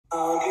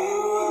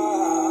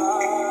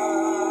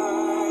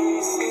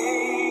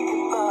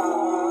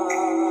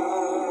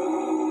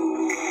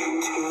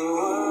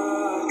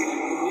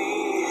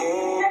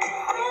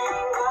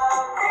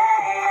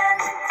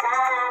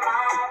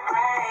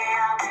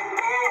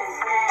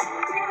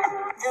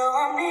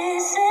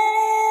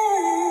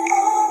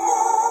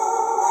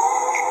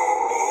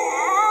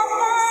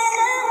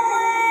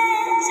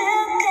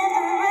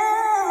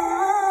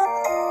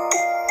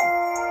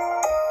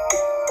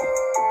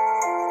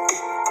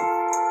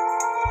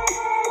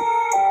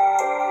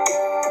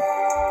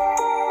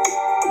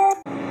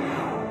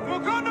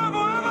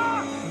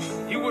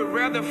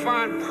rather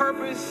find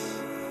purpose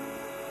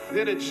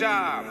than a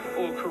job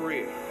or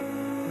career.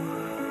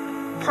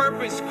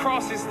 Purpose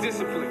crosses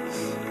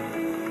disciplines.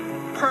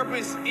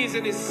 Purpose is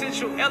an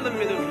essential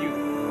element of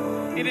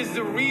you. It is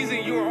the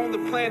reason you are on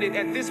the planet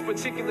at this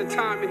particular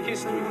time in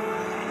history.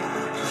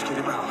 Just get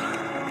him out.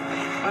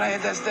 When I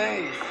hit that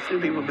stage, you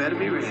people better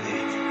be ready.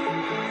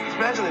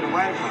 Especially the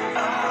white folks.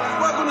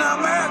 Welcome to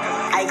America.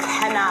 I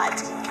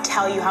cannot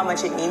tell you how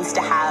much it means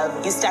to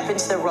have you step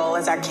into the role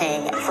as our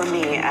king. For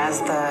me, as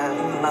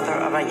the mother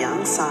of a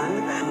young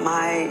son,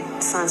 my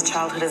son's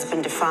childhood has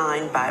been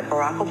defined by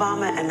Barack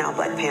Obama and now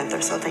Black Panther,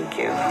 so thank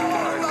you.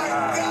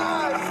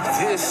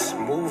 This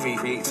movie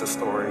creates a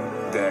story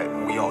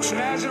that we all share.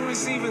 Imagine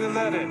receiving a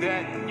letter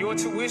that your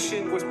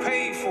tuition was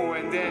paid for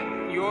and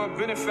that your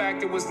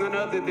benefactor was none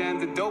other than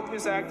the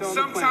dopest actor on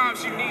the planet.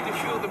 Sometimes you need to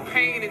feel the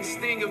pain and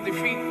sting of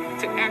defeat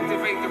to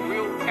activate the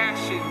real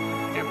passion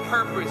and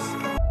purpose.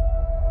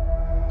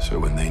 So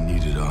when they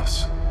needed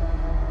us,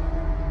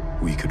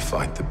 we could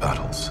fight the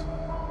battles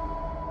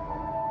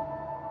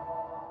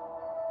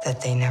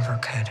that they never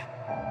could.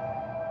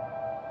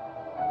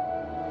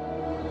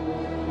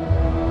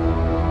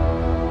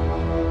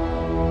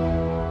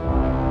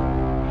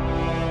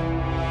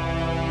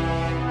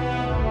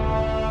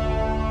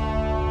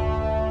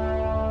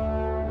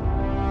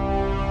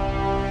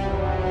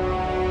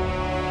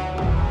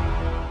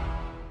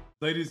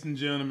 Ladies and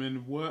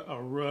gentlemen, what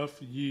a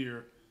rough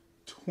year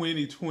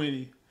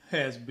 2020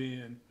 has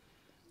been.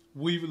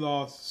 We've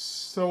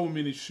lost so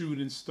many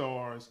shooting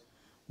stars.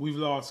 We've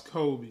lost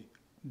Kobe,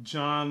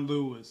 John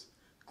Lewis,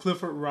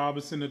 Clifford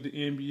Robinson of the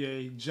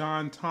NBA,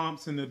 John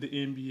Thompson of the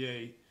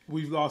NBA.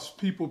 We've lost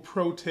people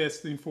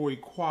protesting for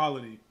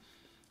equality.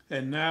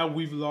 And now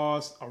we've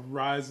lost a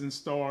rising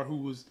star who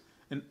was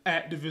an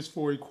activist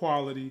for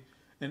equality,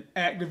 an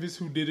activist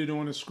who did it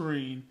on a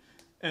screen,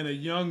 and a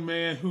young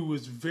man who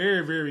was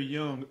very, very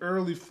young,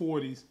 early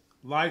 40s.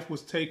 Life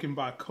was taken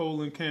by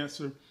colon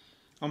cancer.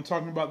 I'm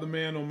talking about the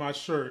man on my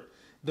shirt,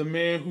 the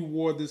man who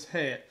wore this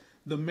hat,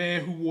 the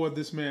man who wore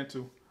this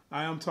mantle.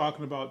 I am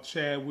talking about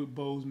Chadwick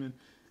Boseman,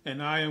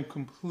 and I am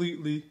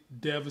completely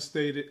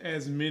devastated,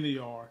 as many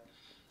are.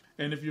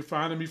 And if you're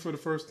finding me for the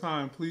first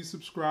time, please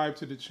subscribe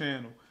to the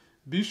channel.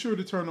 Be sure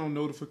to turn on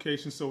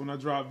notifications so when I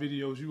drop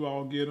videos, you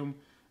all get them.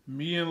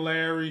 Me and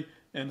Larry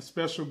and a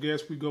special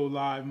guest, we go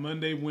live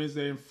Monday,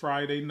 Wednesday, and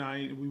Friday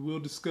night. We will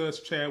discuss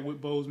Chadwick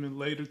Boseman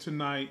later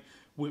tonight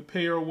with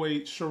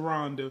pairweight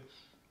Sharonda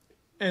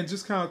and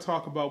just kind of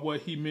talk about what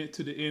he meant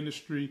to the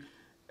industry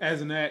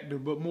as an actor,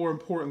 but more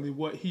importantly,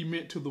 what he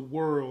meant to the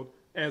world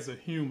as a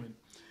human.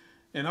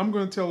 And I'm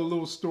going to tell a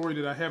little story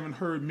that I haven't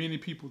heard many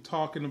people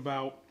talking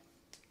about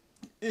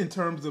in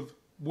terms of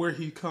where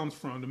he comes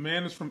from. The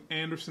man is from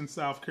Anderson,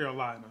 South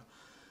Carolina.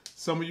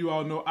 Some of you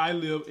all know I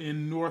live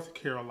in North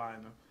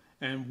Carolina,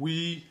 and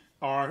we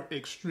are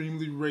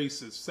extremely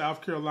racist.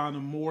 South Carolina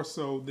more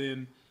so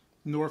than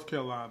North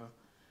Carolina.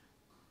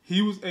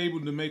 He was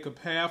able to make a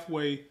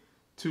pathway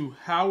to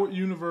Howard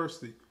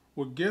University,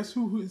 where guess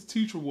who his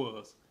teacher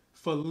was?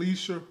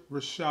 Felicia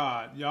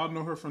Rashad. Y'all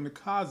know her from The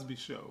Cosby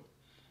Show.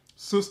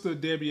 Sister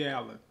Debbie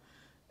Allen.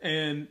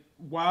 And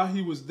while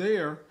he was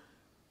there,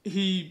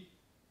 he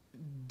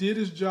did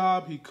his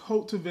job, he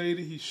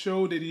cultivated, he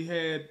showed that he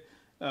had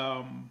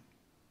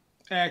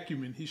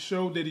acumen. He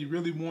showed that he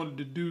really wanted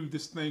to do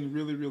this thing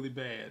really, really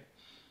bad.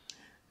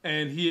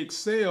 And he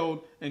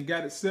excelled and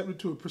got accepted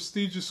to a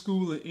prestigious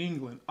school in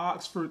England,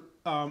 Oxford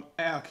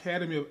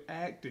Academy of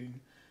Acting,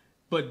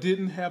 but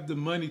didn't have the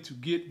money to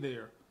get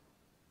there.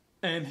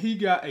 And he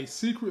got a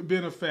secret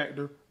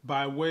benefactor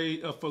by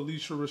way of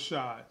Felicia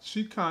Rashad.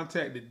 She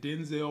contacted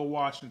Denzel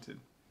Washington,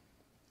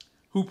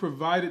 who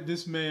provided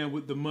this man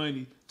with the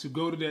money to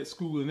go to that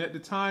school. And at the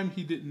time,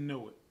 he didn't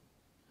know it.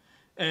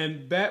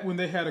 And back when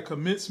they had a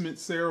commencement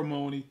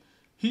ceremony,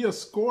 he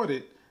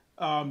escorted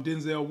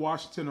Denzel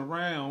Washington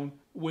around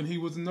when he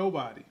was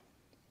nobody.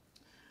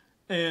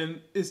 And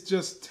it's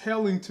just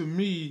telling to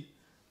me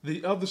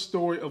the other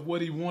story of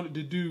what he wanted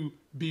to do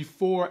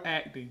before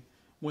acting.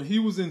 When he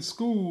was in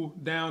school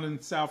down in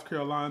South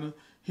Carolina,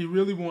 he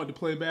really wanted to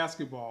play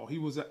basketball. He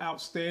was an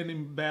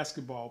outstanding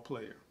basketball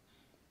player.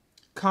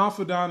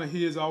 Confidant of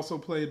his also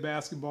played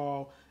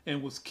basketball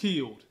and was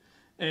killed.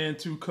 And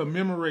to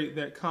commemorate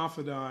that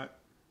confidant,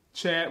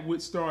 Chad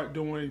would start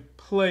doing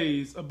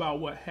plays about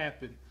what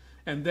happened.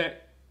 And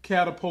that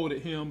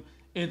catapulted him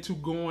into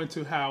going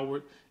to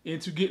Howard,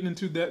 into getting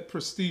into that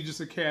prestigious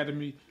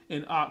academy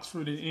in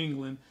Oxford in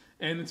England,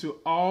 and into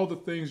all the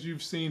things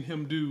you've seen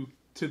him do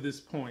to this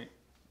point.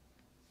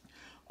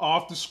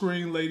 Off the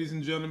screen, ladies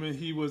and gentlemen,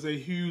 he was a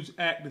huge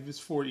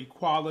activist for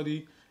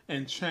equality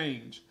and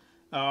change.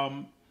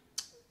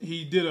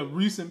 He did a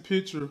recent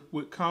picture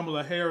with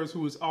Kamala Harris,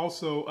 who is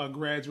also a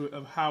graduate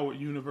of Howard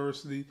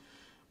University,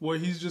 where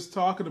he's just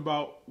talking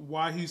about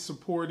why he's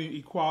supporting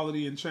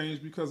equality and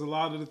change, because a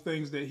lot of the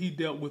things that he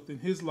dealt with in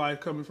his life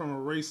coming from a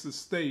racist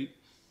state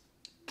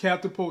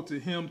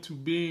catapulted him to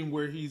being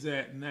where he's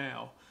at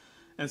now.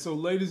 And so,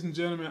 ladies and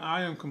gentlemen,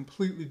 I am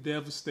completely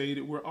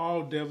devastated. We're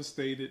all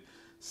devastated.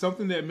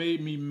 Something that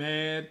made me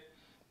mad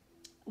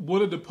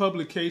one of the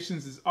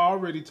publications is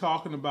already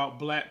talking about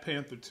Black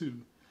Panther 2.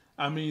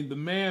 I mean, the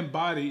man's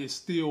body is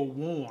still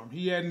warm.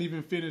 He hadn't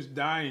even finished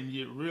dying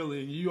yet,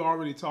 really, and you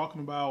already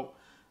talking about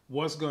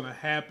what's going to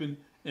happen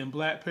in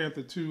Black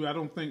Panther 2. I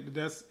don't think that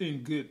that's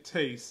in good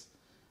taste.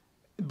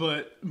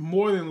 But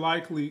more than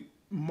likely,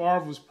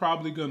 Marvel's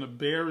probably going to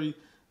bury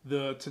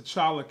the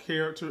T'Challa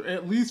character,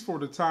 at least for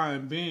the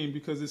time being,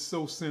 because it's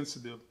so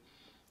sensitive.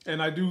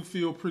 And I do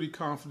feel pretty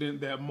confident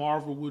that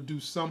Marvel will do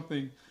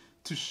something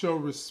to show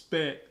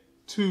respect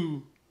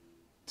to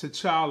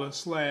T'Challa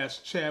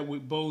 /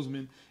 Chadwick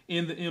Boseman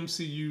in the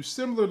MCU,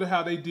 similar to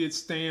how they did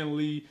Stan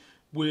Lee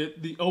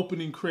with the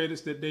opening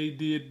credits that they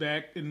did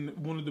back in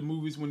one of the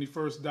movies when he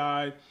first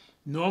died.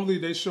 Normally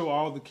they show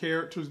all the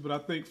characters, but I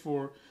think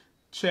for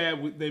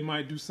Chadwick they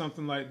might do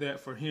something like that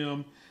for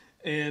him.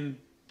 And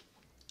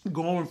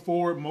going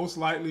forward, most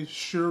likely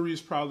Shuri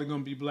is probably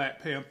going to be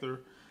Black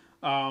Panther.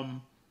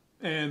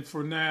 And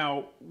for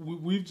now,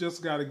 we've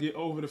just got to get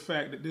over the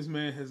fact that this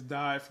man has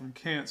died from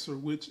cancer,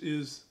 which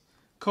is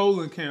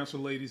colon cancer,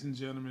 ladies and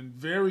gentlemen.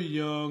 Very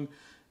young,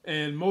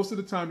 and most of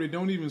the time they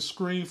don't even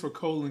screen for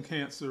colon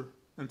cancer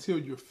until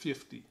you're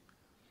 50.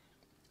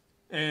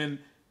 And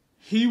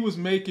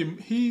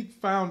he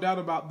found out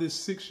about this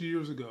 6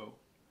 years ago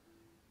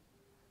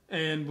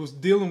and was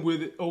dealing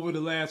with it over the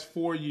last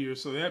 4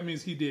 years. So that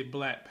means he did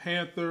Black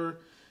Panther,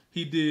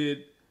 he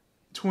did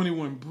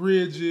 21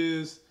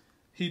 Bridges,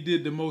 he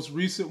did the most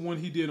recent one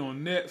he did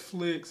on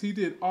Netflix. He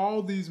did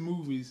all these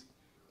movies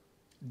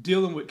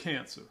dealing with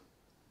cancer.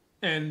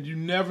 And you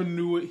never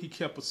knew it. He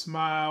kept a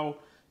smile.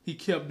 He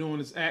kept doing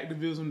his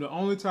activism. The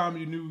only time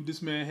you knew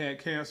this man had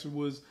cancer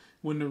was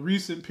when the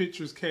recent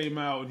pictures came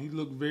out and he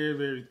looked very,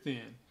 very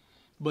thin.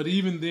 But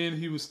even then,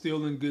 he was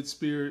still in good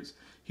spirits.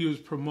 He was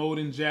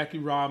promoting Jackie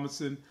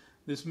Robinson.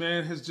 This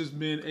man has just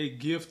been a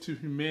gift to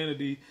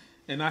humanity.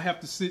 And I have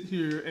to sit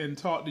here and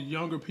talk to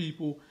younger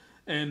people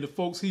and the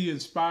folks he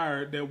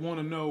inspired that want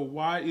to know,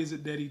 why is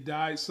it that he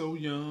died so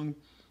young?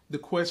 The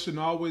question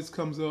always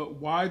comes up,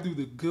 why do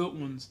the good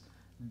ones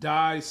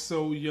die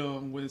so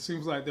young when it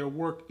seems like their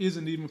work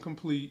isn't even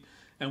complete,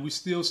 and we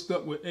still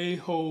stuck with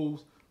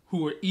a-holes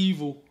who are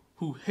evil,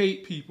 who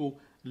hate people,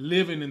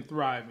 living and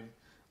thriving?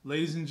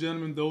 Ladies and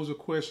gentlemen, those are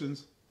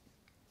questions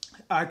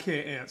I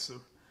can't answer.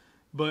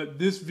 But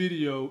this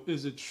video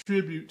is a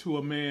tribute to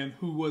a man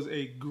who was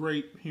a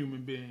great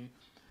human being.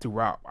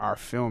 Throughout our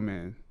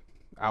filming,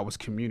 I was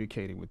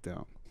communicating with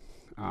them,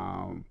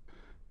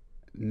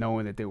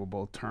 knowing that they were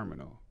both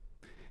terminal.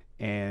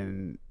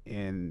 And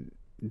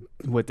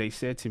what they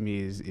said to me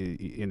is,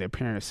 and their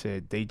parents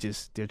said,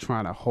 they're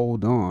trying to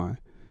hold on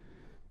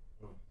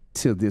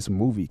till this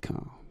movie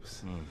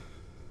comes.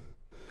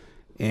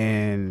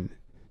 And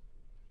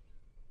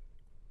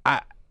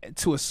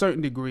to a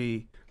certain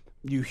degree,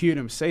 you hear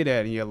them say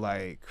that and you're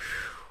like,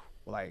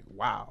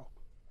 wow,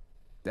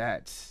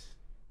 that's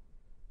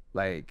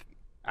like,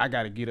 I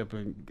gotta get up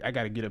and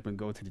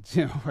go to the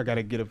gym. I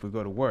gotta get up and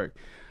go to work.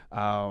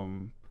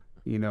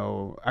 You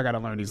know, I gotta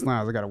learn these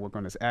lines. I gotta work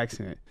on this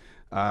accent.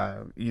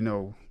 You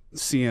know,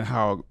 seeing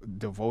how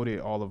devoted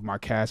all of my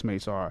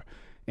castmates are,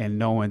 and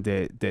knowing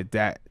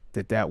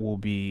that will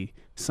be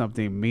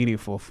something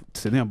meaningful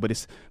to them. But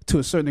it's, to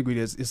a certain degree,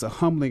 it's a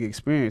humbling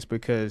experience,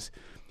 because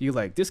you're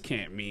like, this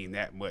can't mean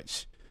that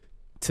much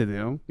to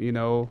them, you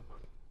know.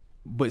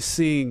 But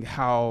seeing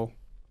how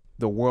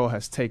the world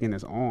has taken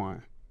us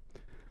on,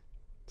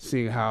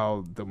 seeing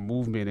how the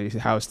movement is,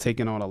 how it's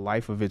taken on a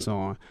life of its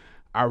own,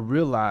 I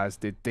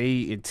realized that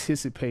they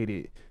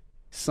anticipated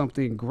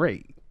something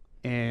great.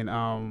 And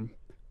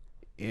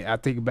I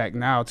think back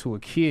now to a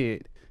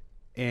kid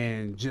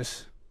and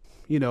just,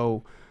 you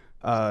know,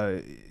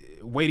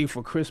 waiting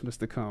for Christmas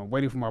to come,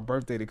 waiting for my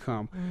birthday to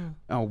come,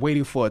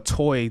 waiting for a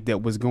toy that I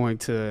was going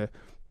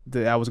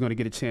to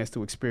get a chance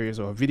to experience,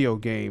 or a video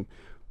game.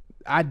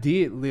 I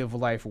did live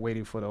life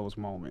waiting for those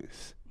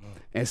moments.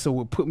 And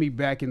so it put me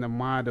back in the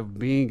mind of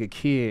being a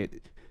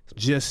kid,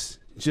 just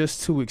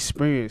to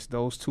experience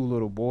those two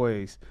little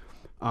boys'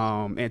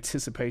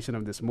 anticipation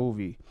of this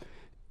movie.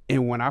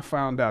 And when I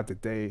found out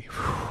that they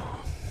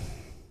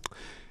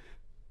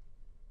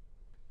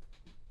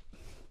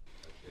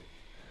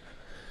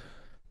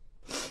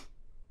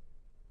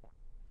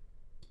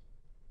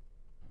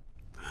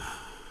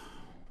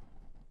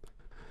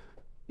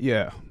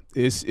yeah,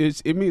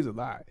 it means a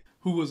lot.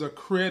 Who was a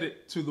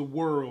credit to the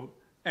world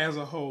as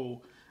a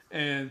whole.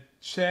 And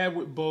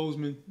Chadwick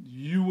Boseman,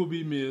 you will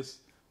be missed.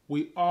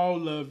 We all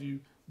love you.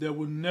 There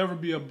will never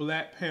be a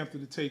Black Panther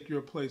to take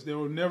your place. There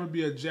will never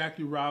be a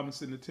Jackie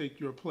Robinson to take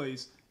your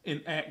place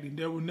in acting.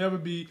 There will never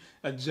be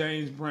a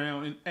James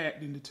Brown in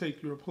acting to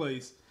take your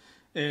place.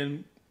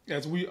 And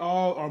as we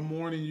all are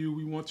mourning you,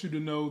 we want you to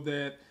know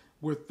that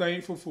we're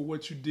thankful for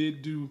what you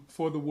did do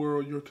for the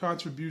world, your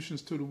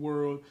contributions to the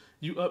world.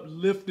 You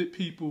uplifted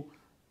people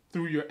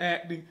through your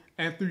acting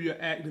and through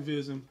your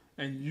activism,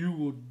 and you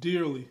will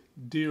dearly,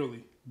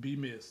 dearly be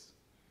missed.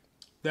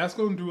 That's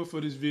going to do it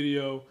for this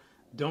video.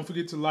 Don't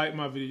forget to like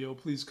my video.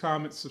 Please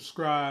comment,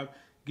 subscribe,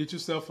 Get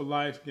yourself a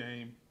life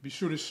game. Be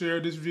sure to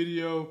share this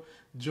video.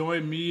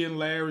 Join me and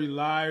Larry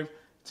live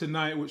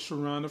tonight with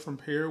Sharonda from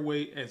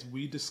Paraguay as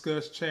we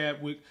discuss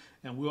Chadwick,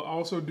 and we'll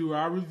also do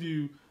our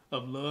review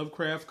of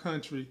Lovecraft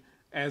Country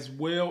as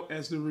well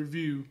as the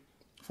review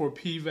for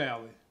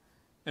P-Valley.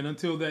 And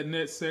until that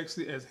next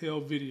Sexy as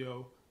Hell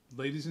video,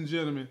 ladies and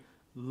gentlemen,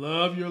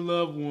 love your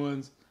loved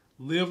ones,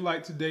 live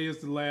like today is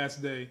the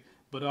last day,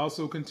 but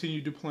also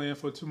continue to plan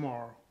for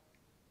tomorrow.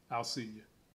 I'll see you.